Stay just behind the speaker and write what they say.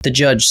The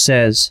judge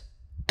says,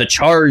 "The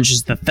charge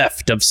is the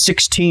theft of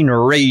 16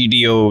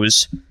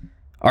 radios.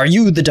 Are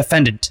you the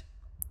defendant?"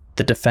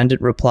 The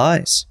defendant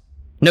replies,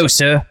 "No,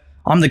 sir.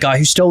 I'm the guy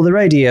who stole the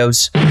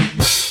radios."